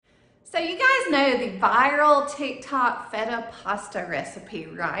So you guys know the viral TikTok feta pasta recipe,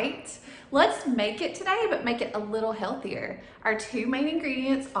 right? Let's make it today, but make it a little healthier. Our two main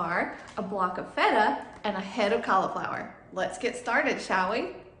ingredients are a block of feta and a head of cauliflower. Let's get started, shall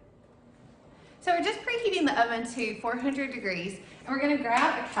we? So we're just preheating the oven to 400 degrees, and we're gonna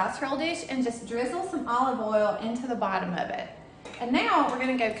grab a casserole dish and just drizzle some olive oil into the bottom of it. And now we're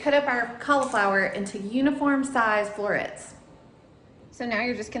gonna go cut up our cauliflower into uniform size florets. So now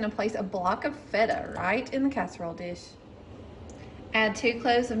you're just gonna place a block of feta right in the casserole dish. Add 2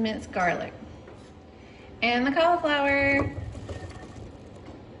 cloves of minced garlic and the cauliflower.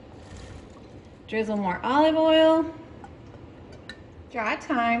 Drizzle more olive oil, dry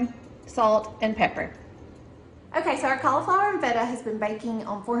thyme, salt, and pepper. Okay, so our cauliflower and feta has been baking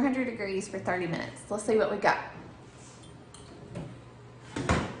on 400 degrees for 30 minutes. Let's see what we got.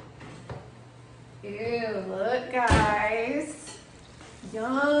 Ew, look guys.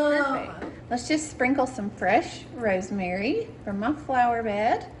 Yum. Perfect. Let's just sprinkle some fresh rosemary from my flower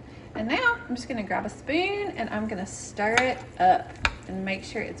bed. And now I'm just gonna grab a spoon and I'm gonna stir it up and make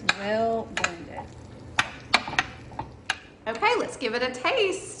sure it's well blended. Okay, let's give it a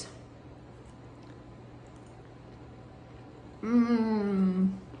taste.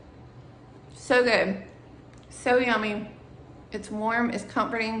 So good, so yummy. It's warm, it's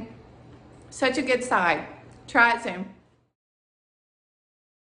comforting. Such a good side. Try it soon.